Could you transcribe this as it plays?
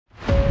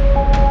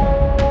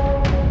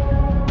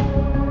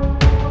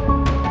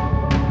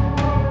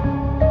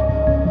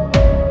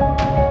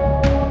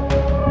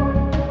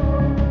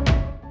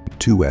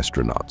two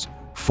astronauts,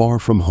 far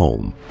from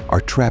home, are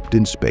trapped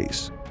in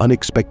space,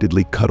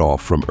 unexpectedly cut off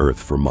from Earth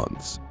for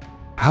months.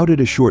 How did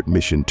a short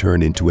mission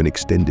turn into an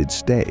extended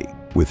stay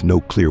with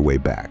no clear way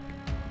back?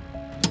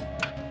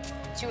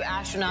 Two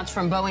astronauts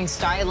from Boeing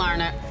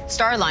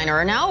Starliner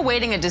are now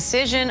awaiting a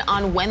decision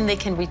on when they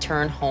can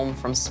return home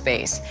from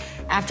space.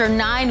 After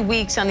 9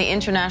 weeks on the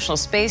International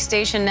Space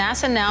Station,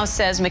 NASA now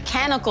says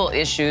mechanical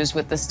issues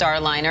with the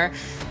Starliner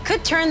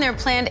could turn their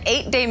planned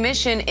 8-day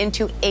mission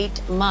into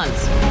 8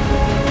 months.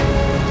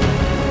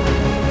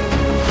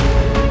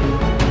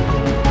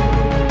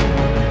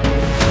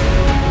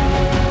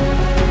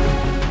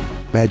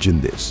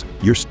 Imagine this,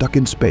 you're stuck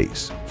in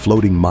space,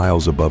 floating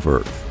miles above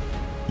Earth.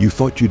 You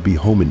thought you'd be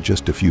home in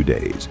just a few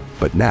days,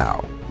 but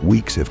now,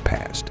 weeks have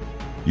passed.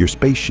 Your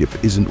spaceship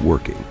isn't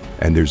working,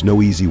 and there's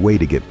no easy way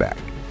to get back.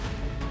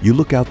 You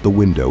look out the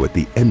window at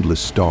the endless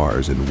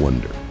stars and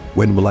wonder,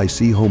 when will I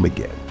see home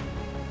again?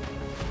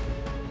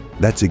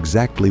 That's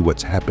exactly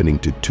what's happening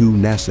to two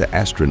NASA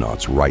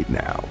astronauts right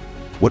now.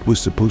 What was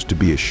supposed to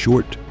be a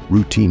short,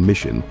 routine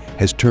mission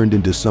has turned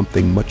into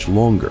something much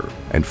longer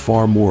and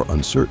far more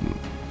uncertain.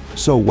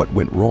 So what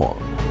went wrong?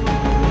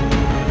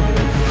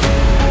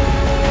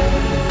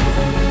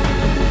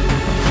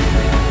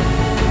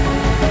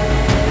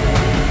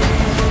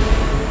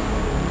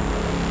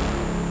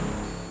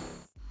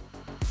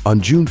 On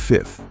June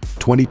 5,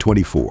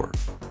 2024,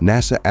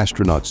 NASA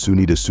astronauts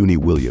Sunita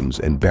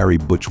Williams and Barry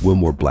Butch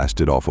Wilmore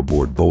blasted off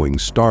aboard Boeing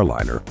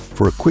Starliner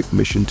for a quick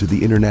mission to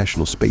the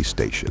International Space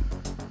Station.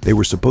 They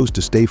were supposed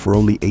to stay for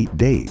only 8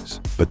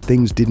 days, but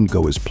things didn't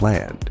go as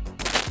planned.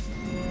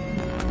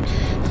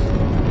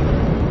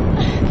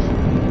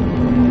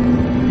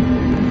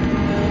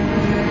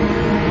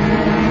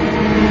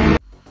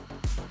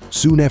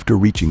 Soon after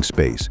reaching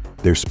space,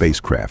 their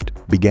spacecraft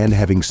began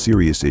having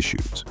serious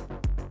issues.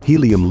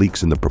 Helium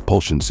leaks in the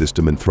propulsion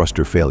system and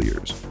thruster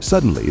failures.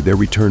 Suddenly, their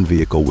return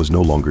vehicle was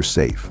no longer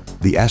safe.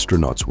 The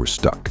astronauts were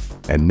stuck,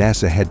 and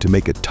NASA had to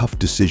make a tough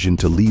decision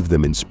to leave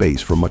them in space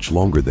for much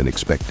longer than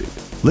expected.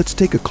 Let's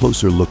take a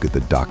closer look at the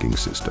docking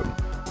system.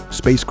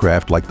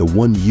 Spacecraft like the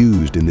one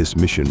used in this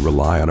mission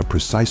rely on a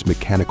precise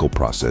mechanical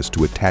process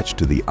to attach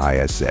to the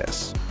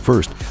ISS.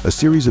 First, a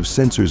series of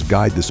sensors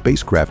guide the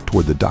spacecraft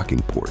toward the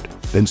docking port.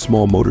 Then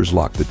small motors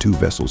lock the two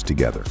vessels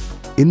together.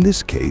 In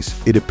this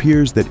case, it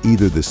appears that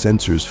either the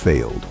sensors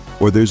failed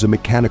or there's a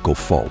mechanical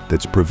fault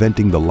that's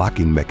preventing the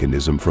locking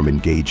mechanism from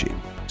engaging.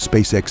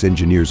 SpaceX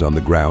engineers on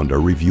the ground are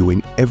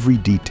reviewing every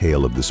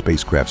detail of the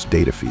spacecraft's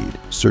data feed,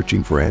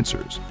 searching for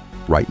answers.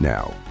 Right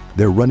now,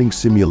 they're running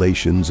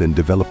simulations and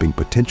developing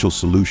potential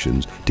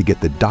solutions to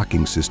get the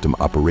docking system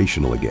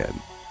operational again.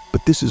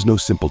 But this is no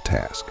simple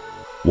task.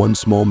 One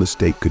small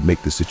mistake could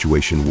make the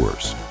situation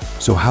worse.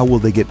 So how will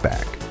they get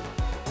back?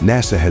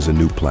 NASA has a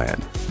new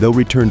plan. They'll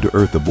return to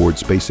Earth aboard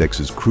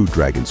SpaceX's Crew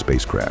Dragon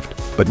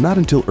spacecraft, but not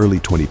until early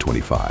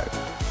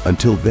 2025.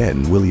 Until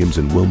then, Williams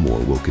and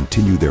Wilmore will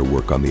continue their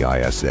work on the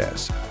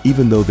ISS,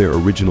 even though their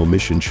original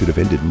mission should have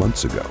ended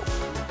months ago.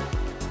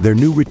 Their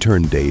new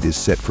return date is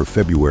set for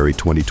February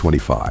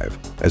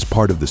 2025 as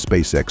part of the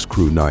SpaceX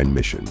Crew 9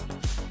 mission.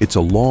 It's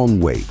a long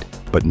wait,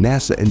 but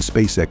NASA and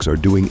SpaceX are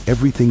doing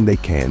everything they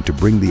can to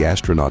bring the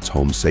astronauts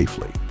home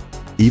safely.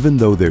 Even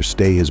though their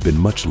stay has been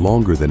much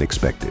longer than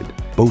expected,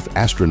 both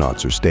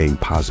astronauts are staying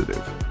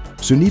positive.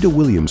 Sunita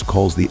Williams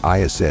calls the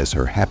ISS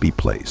her happy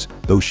place,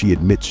 though she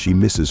admits she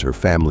misses her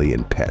family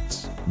and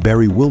pets.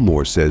 Barry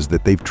Wilmore says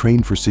that they've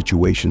trained for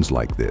situations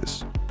like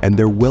this, and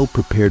they're well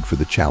prepared for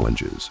the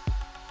challenges.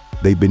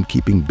 They've been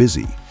keeping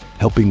busy,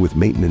 helping with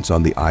maintenance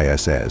on the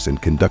ISS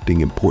and conducting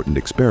important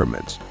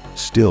experiments.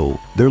 Still,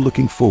 they're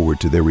looking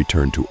forward to their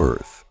return to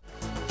Earth.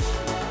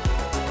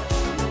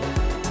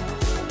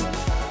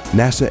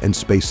 NASA and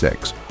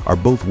SpaceX are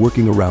both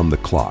working around the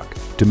clock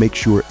to make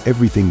sure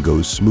everything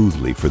goes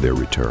smoothly for their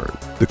return.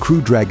 The Crew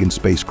Dragon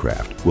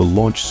spacecraft will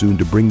launch soon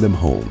to bring them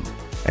home,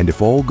 and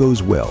if all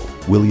goes well,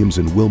 Williams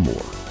and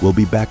Wilmore will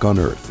be back on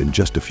Earth in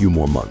just a few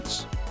more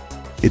months.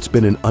 It's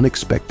been an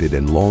unexpected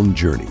and long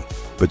journey,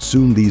 but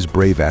soon these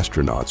brave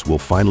astronauts will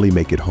finally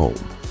make it home.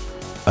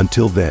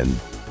 Until then,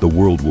 the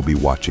world will be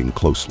watching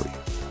closely.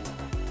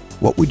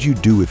 What would you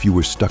do if you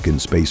were stuck in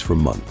space for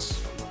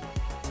months?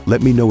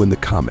 Let me know in the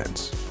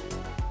comments.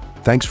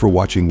 Thanks for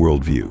watching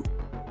Worldview.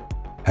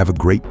 Have a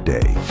great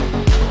day.